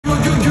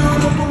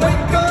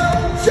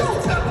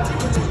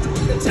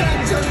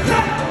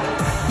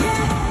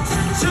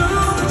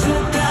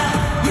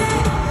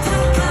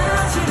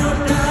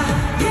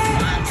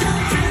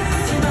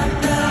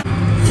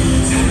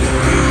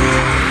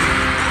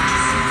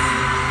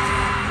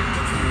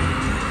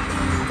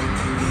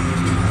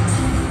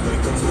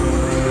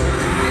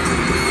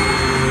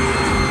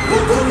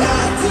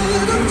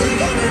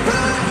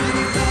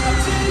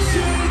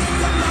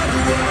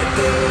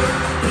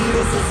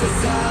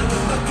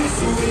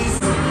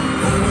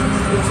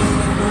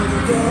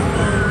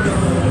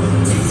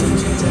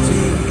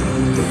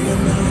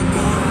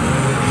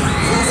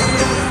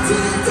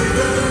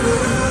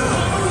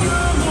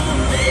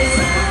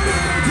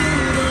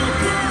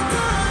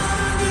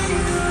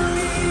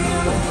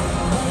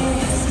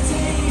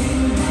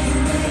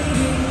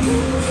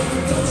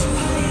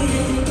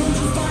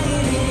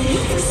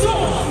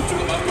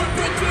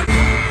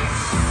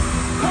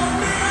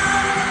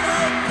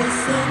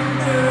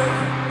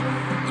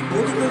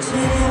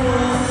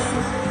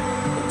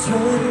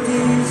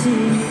줬듯이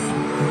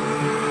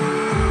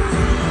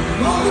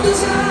모두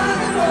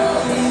사는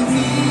머리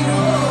위로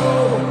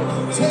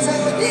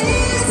세상을 네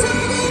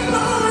손에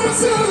모을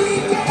수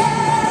있게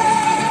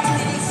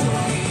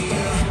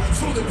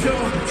손을 펴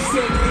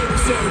세계를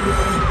세워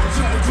잘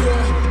들어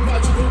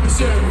마주보면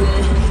세워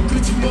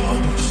그치 뭐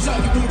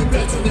시작이 우리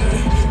뱉어내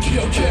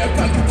기억해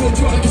밝은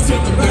보조하기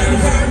세워내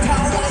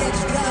타오라의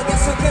지나가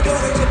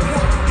속에버려 잡혀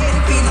얘는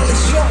피날레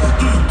쇼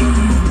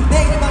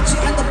내게 맞지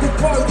않는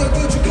불벌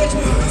결국 죽여줘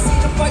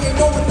Season fire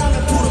너와 나면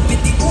푸른빛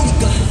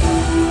띄우니까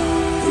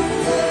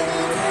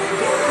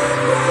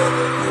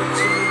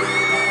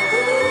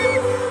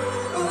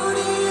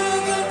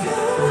우리에게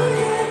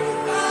별게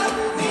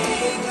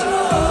아니고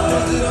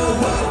너들어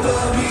와봐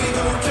we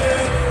don't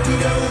care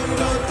두려운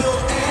것도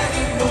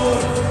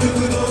anymore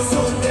누구도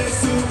손댈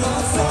수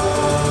없어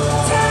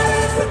다른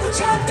불도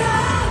찾아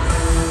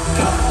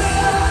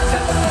건너자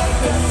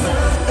like a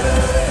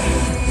Sunday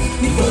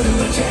네 모든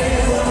걸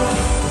채워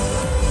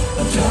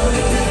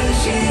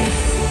저려듯이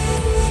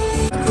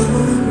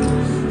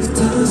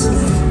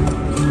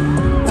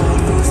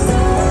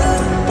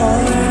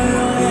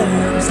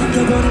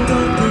삼켜버린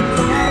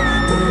것들도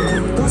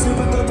꽃을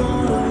바꿔보러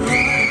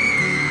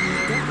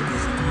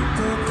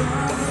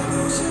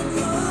가고 싶어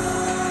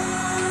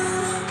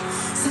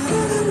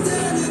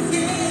사랑한다는 게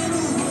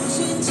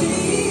무엇인지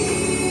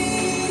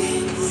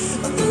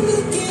어떤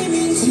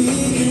느낌인지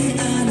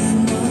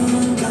아는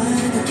뭔가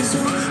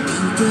계속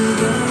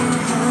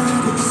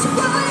만들어하고 있어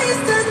What is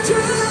the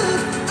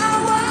truth? I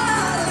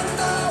wanna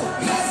know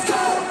Let's go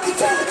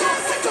into the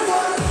second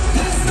one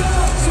Let's go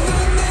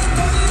수많은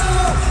거리로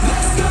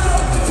Let's go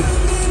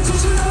듣는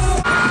저절로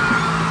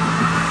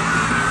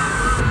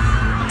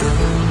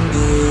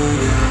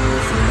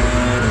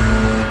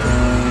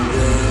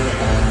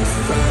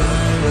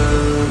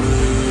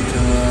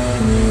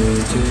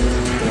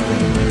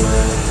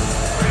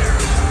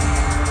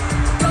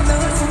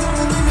감당할 수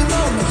없는 힘이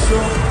너무 셔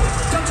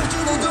감춰진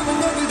어둠은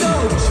너를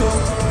덮쳐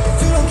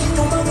두려운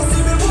기도만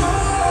있으면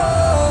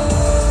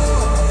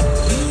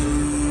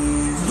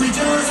We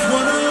just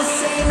wanna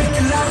say make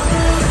it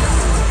louder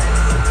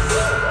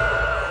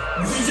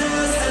We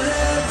just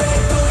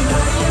elevate going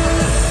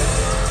higher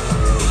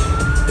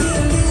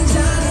빌린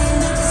잔에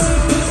나를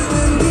슬프는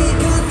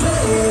비가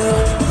되어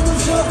모두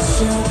젖어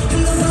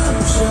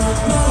흘러나오셔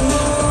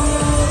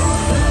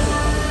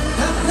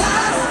I'm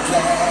not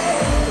okay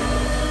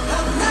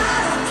I'm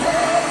not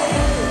okay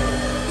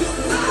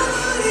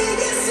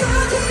눈물이겠어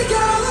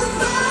즐거운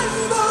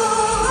반복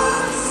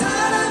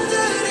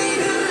사람들이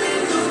흘린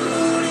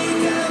눈물이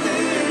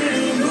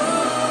가늘리고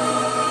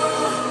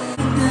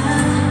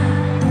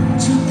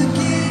좀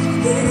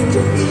느끼는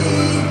종이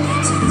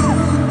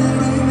새로운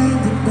날을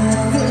만든다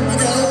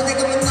그래도 내가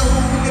왜 너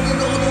내가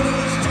너를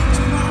시작좀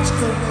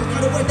마시고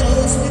하루에도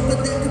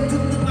슬리퍼들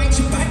금품는 마치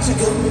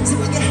발자국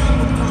심하게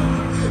한번 봐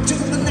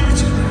조금만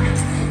나지마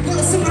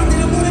몰랐어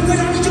맘대로 보는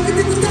거라니 좀 그때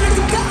또 다른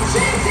것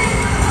Deep in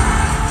my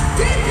heart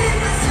Deep in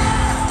my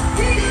soul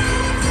Deep in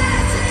my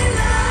dancing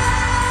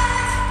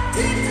light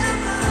Deep down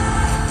my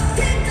heart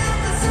Deep down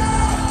my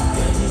soul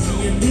꺼지지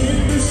않는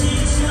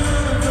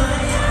불씨처럼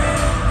fire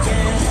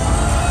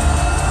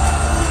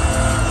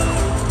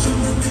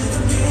좀더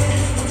뜨겁게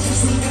멈출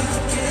수가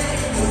없게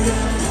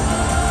올라와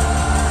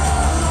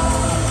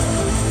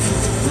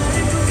터져버릴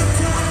것 같아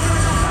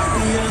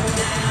Hurry up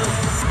now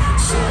So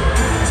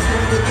fast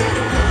wanna get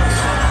it back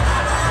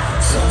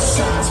So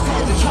fast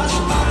wanna touch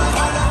my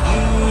heart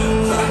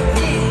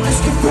Let's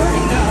get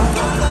burning up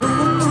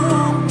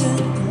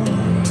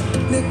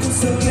내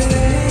꿈속에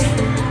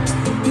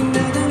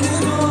빛나던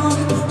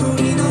그곳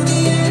우린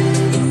어디에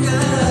있나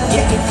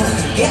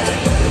Yeah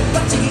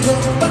반짝이고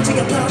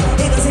반짝였던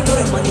이것의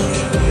오랜만에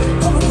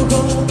꿈을 꾸고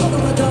꿈을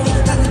봐도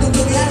나는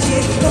눈물이야지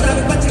너라면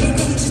반짝인 그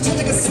빛이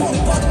찾아갔어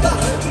뻗어봐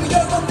그리고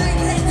결국 내일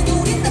했는데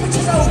우린 남을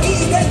찾아오기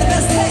That's the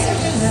best day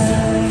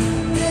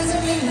There's a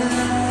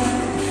midnight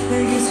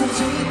내게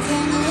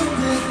소집하는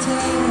듯한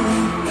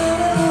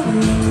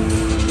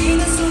이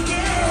날 속에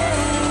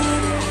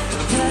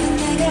다른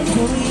내가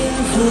보여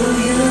Who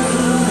you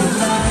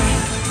like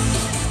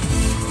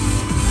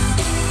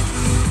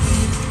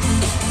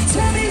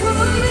Tell me who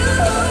you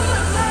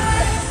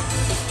like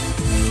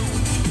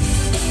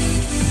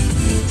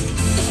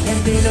And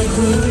they know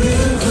who you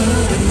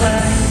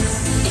like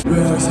왜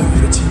항상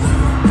이렇지 나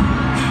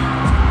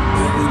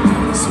내는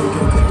너의 속에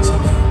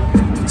갇히나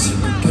끝이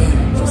있게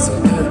없어도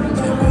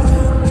되면은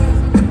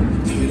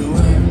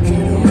필요해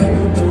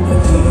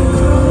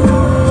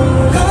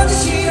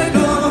거짓이라고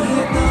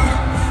해도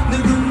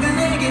누군가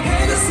내게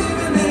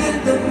해줬으면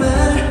했던 말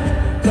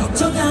걱정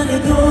안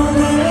해도 돼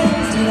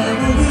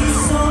잘하고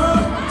있어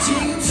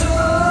지금처럼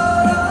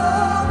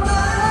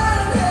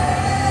말해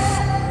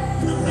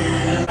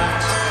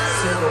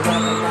쓰고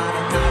가면 나는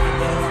나를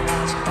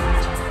내어놔지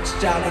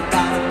시작을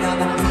따르면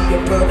난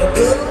미워버려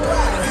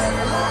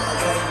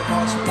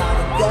거짓말은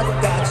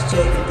끝까지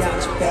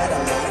즐기면서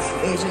better life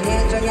이제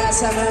인정한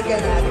삶을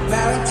깨나는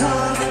마라톤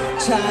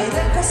차이는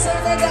컸어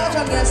내가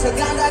정해서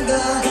간다는 건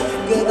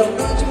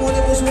끝없는 질문에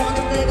무서워하는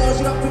내가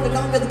어지럽힐 때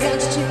넘겨도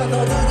괜찮지만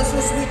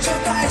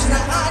저까지 나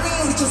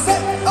아니 우리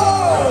첫셋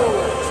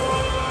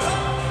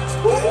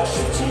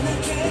쉽진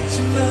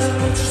않겠지만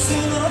멈출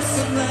순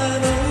없어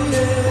난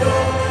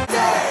oh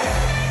yeah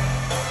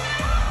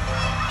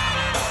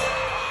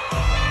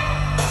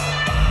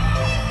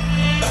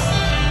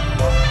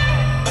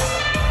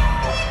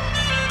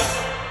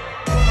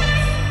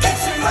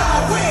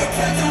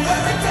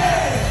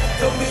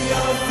Don't be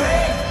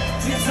afraid,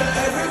 dreams are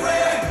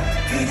everywhere.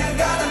 그냥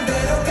가는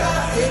대로 가,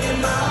 이게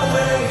my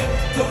way.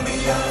 Don't be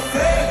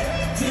afraid,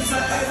 dreams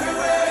are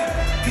everywhere.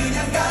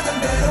 그냥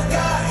가는 대로 가,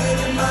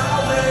 이게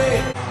my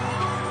way.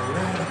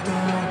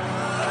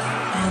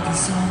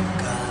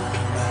 어디선가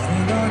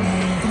말을 꺼내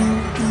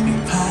우리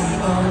party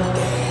all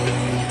day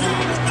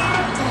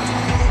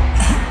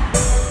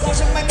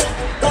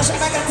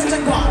거짓말 같은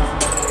장관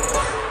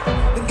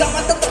눈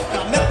감았던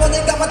넌 몇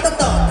번을 감았던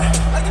넌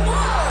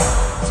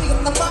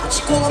지금 난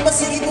마치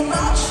콜럼버스 이브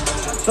마치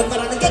넌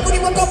말하는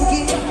개구리와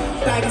거북이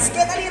빨간색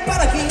깨다리에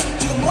바라기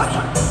지금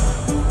뭐야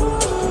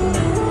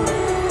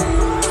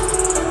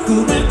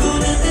꿈을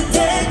꾸는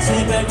듯해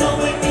제발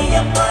don't wake me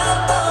up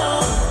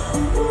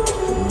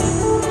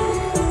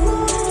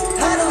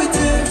하루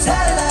이틀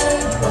찰나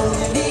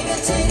오늘 이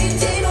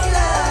며칠인지 몰라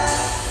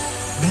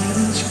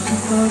나는 지금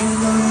머리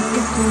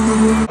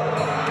너무 깎고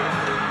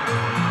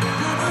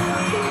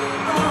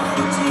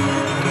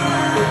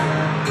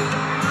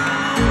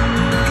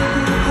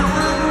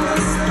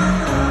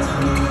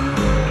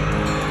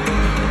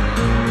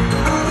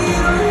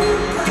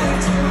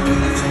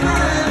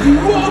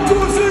What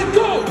goes it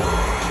go?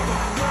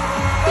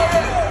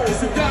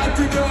 It's got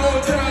to go,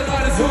 try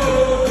not to go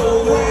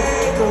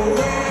away, go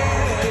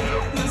away.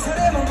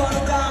 문서래만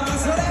벌었다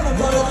문서래만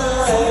벌었다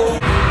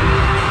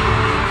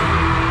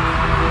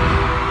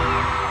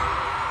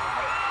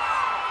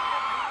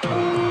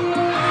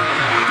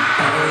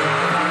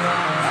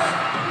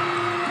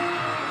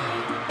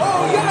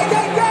Oh yeah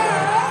yeah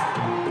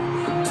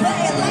yeah Play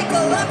it like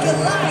a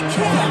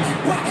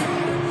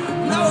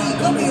Now you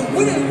got me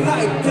winning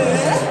right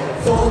there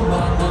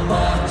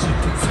마마마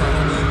짙은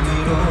선을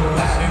위로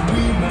나를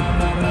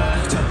위마마마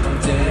첫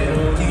번째로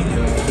기려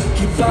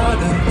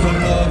기뻐는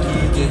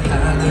볼록이게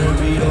하늘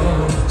위로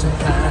저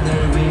하늘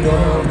위로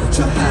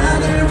저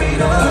하늘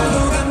위로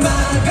누가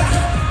막아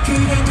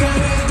그냥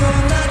가려고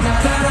나가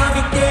바람이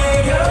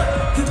때려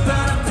그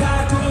바람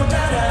타고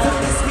날아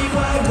Don't ask me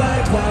why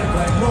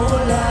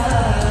몰라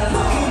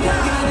그냥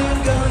가는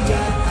거야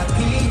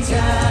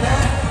앞이잖아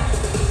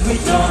We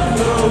don't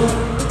know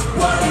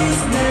what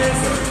is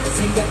next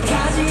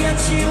생각하지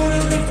않지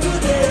오늘 내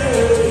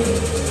today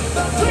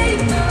But we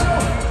know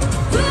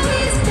what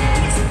is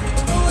next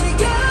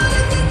우리가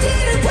어느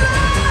길을 봐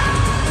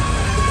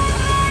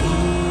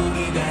우리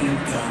다른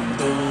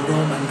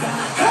편도로만 가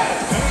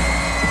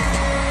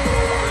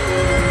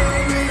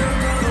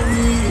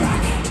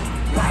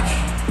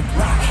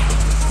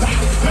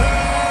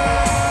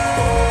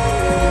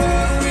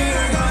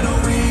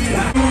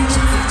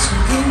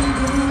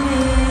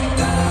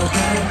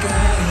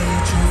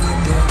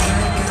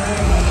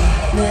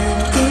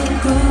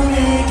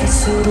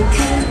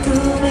수록한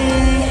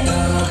꿈에 더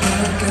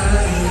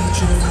가까이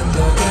조금 더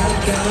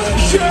가까이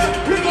Yeah,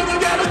 we're gonna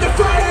get on the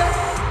fire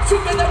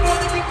순간 날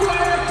모든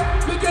quiet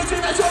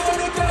느껴지나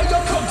저버릴까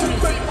You'll come to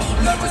great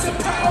levels of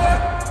power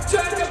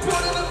자기가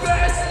부르는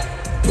best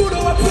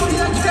불어와 불이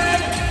난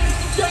tank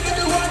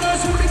자기들 원하는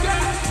소리가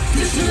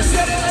You should have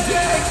said it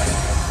again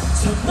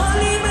저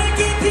멀리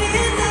맑게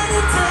빛나는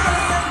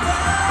태양과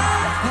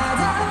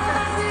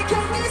바다를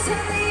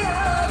경계선이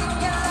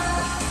어딘가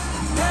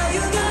Now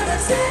you gonna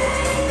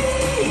take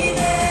me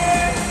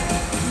there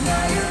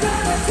Now you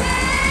gonna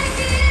take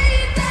me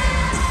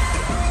there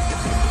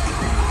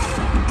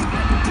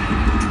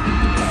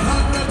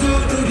하나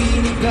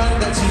둘이니까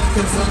나 지금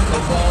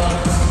선커버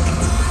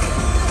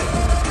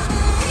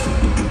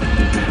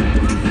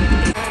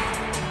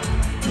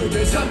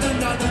그게 잠든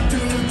나는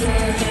그대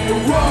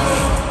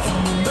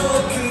너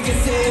크게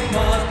say my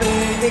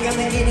name 내가 내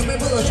이름을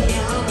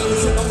불러주면 이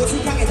새로운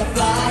곳을 향해 다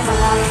fly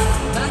high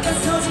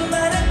나가서지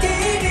말한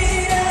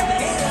게임이라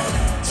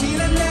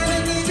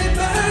지나가면 이제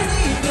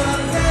빨리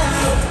떠나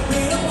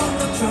We don't want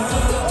no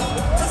trouble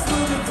Just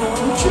moving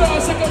forward 저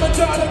잠깐만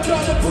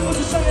따라가는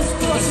포지션에서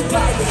또다시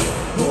달려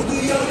모두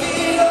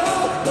여기로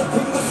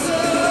높은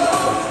곳으로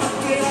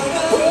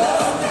함께라고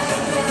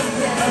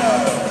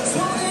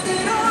손을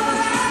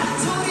들어라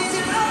소리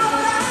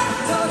질러라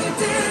더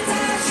깊은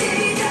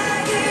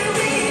시작을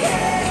위해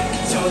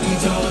저기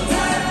저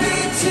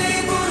달빛이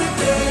부를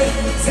때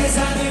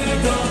세상을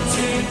덮칠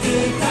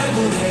듯한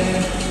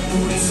무대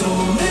우리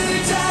손을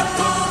잡고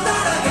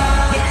날아가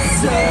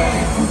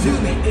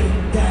구름의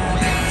응답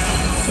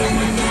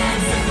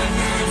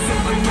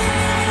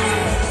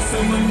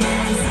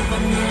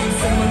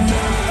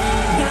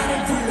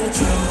나를 불러줘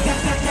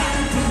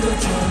나를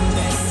불러줘 내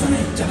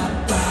손을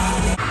잡아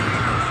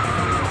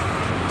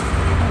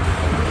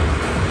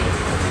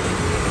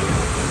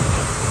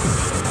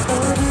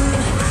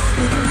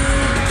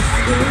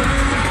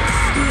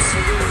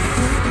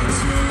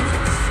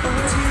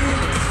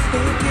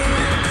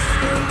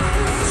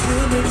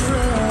춤을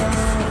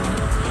춰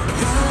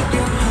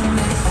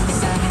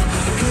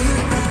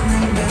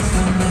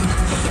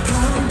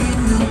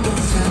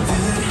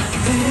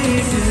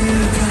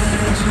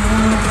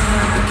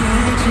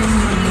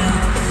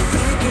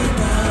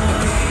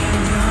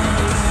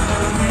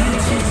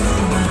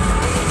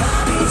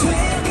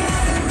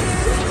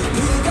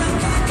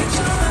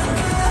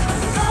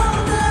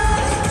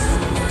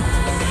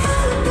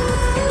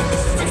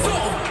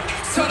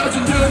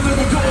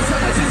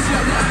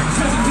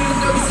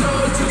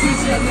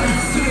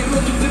술에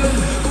걷든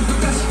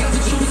꿈끝까지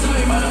가진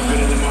충성의 마음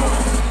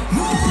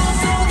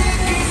무엇도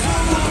느낄 수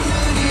없는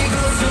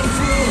이곳은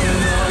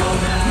frozen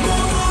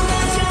모두가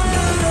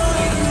잠들어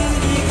있는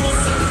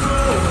이곳은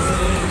frozen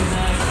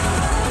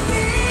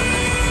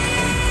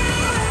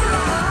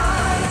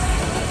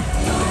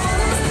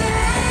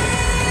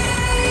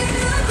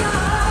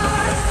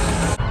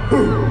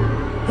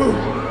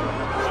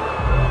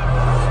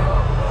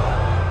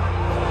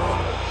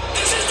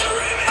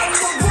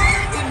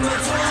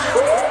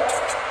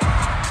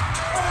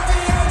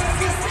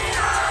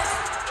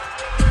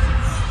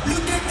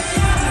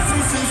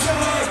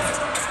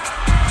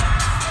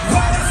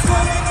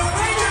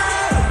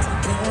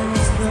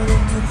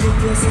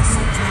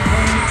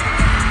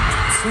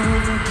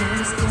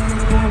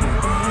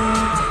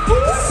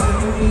so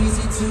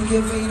easy to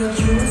get rid of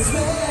you as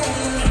well.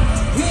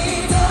 We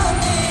don't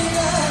need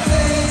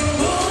nothing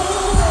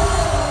more.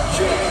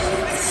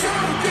 It's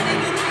time to get in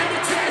the night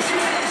with passion.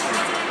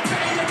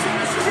 Pay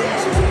attention.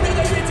 내가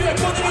일주일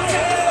보내니까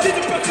니들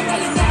밖에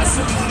많이 났어.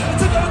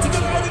 뜨거운 어디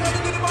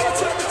가든 니들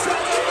말아처럼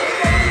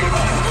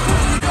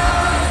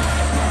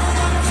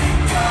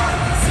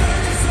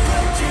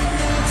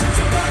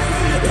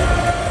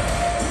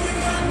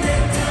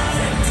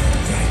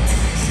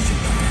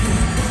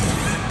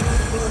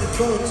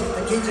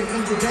난 긴장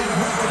강제잖아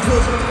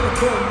표정으로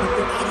보면 또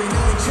나를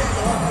나는 채워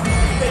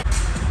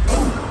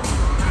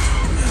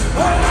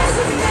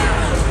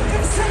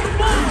It's time to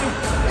mind.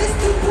 It's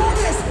too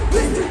progress.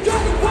 Let's do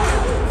it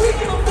wild. We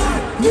can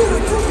find new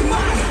and cool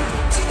mind.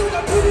 지도가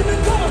부르는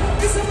건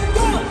이상한 건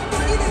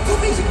너희는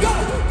꿈이지 건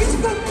이제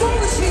곧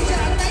보는 시작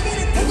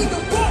날개를 펴고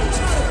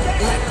봄처럼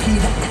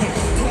피라해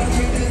터질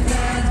듯한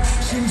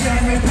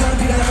심장을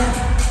펴기라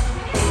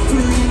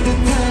불린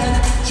듯한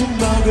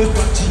중력을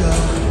꽉쥐어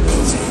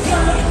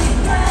생각이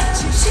나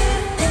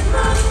진실의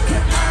그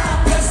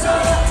앞에서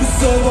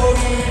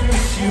부숴버린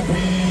듯이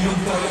we on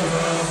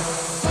fire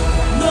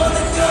너는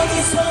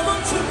여기서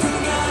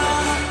멈춘구나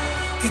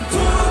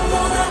그토록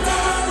원하던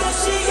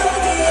것이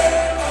여기에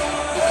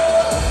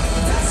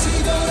다시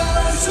돌아올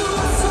수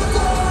없어도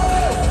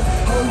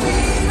Oh we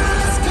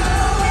must go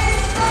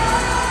it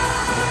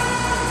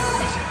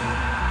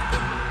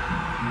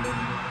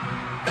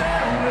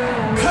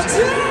on 가자!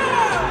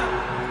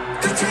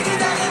 끝을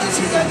기다리는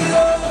시작으로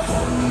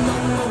On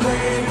my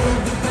way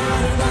모두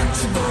나를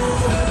맞추고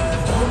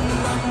On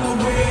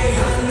my way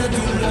하나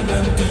둘러면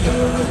뛰어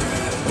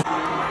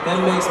That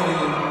makes me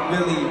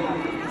really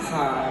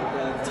hard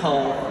and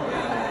tall.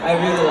 I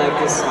really like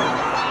this song.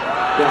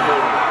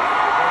 Yeah.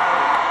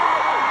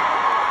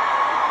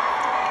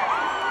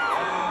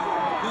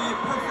 We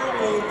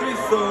perform 3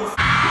 songs.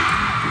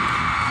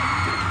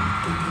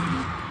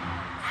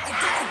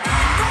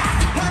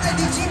 하나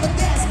뒤집어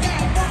dance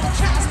back one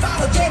chance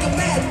follow Jake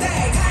mad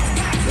day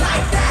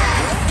like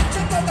that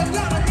잠깐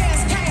당겨만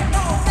dance can't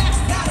no facts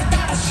나를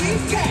따라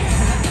쉽게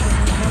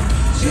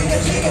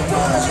지게 뻔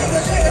지게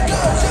또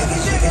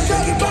지게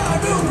저기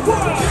바로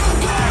world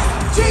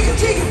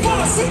지게 뻔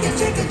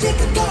지게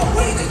또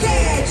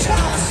위기에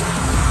쳤어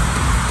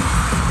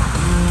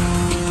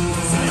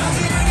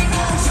사라지는 이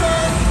공처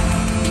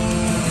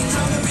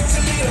저는 빛을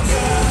잃어줘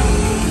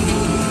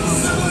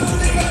숨을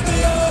부대가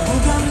되어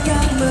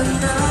무감각만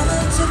남은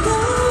채로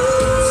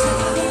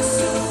잡을 수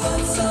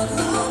없어 no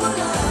one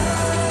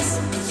else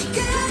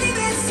시간이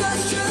됐어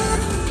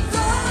shoot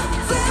the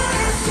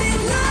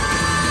flashing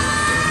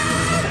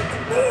light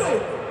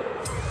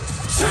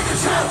Take a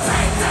shot,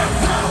 take that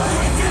power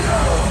in your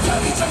low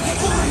여기저기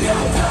울려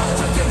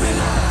저기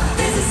relay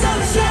This is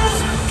our show,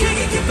 kick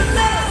it, keep it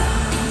loud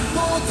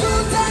모두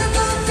다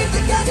던질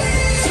때까지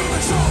숨을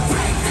줘,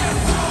 break that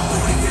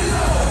power in your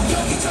low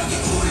여기저기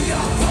울려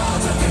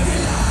저기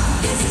relay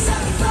This is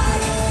how we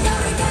fight, now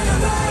we gonna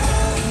ride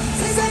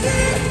세상을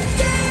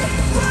get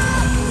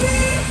what we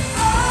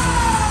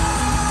are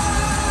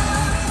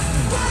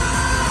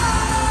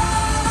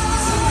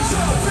숨을 줘,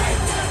 break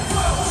that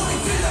power in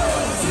your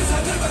low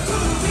세상을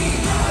바꾸기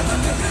하던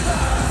그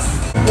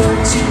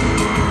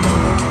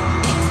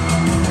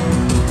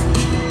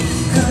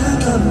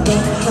강한 밤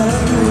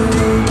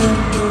하루는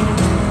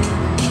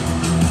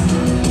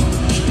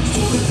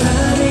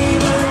달이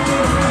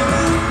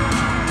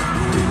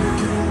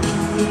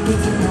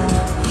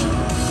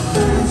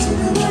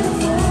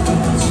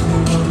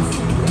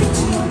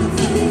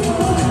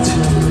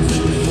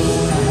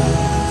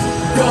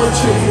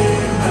거친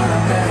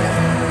맘에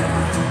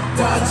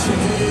다친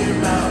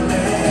맘에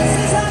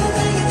세상은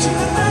내게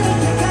주말만을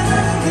택하는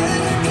그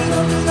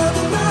끝없는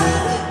어둠만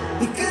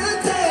이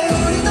끝에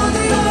우리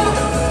너대로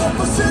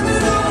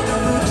모습으로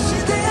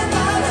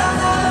시대마다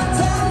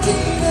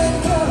나타나는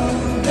건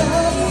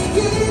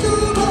나이기도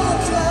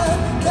못한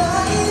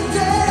나인데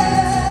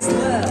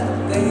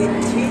The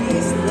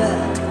Ateez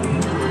love.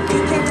 We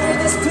can bring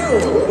this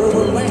through. We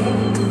will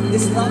win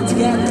this love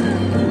together.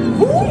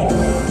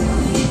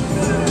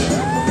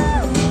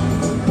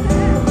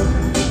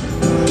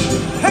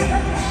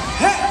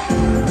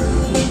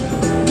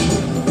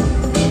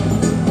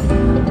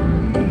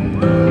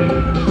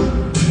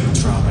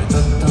 드럼을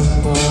듣던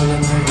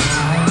보이는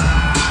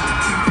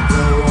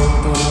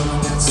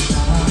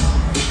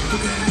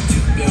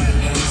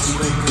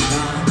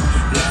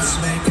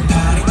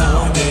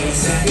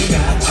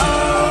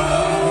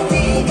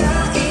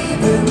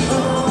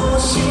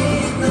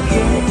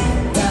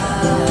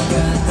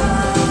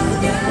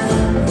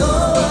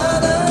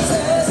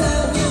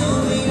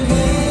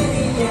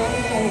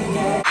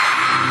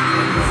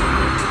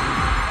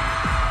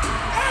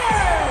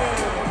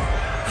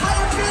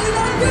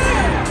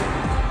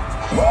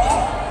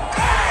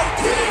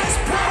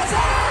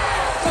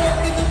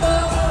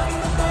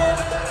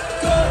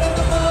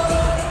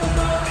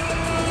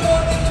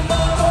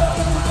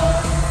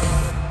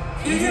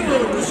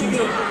힘으로 부시고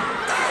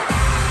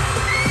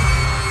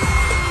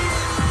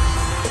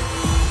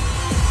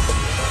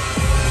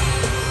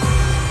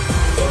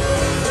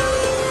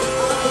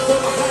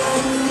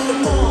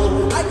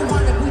알고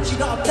하나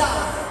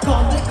부질없다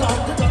건들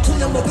더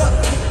틀려먹어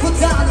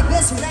부단히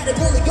뱃속내를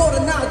돌리고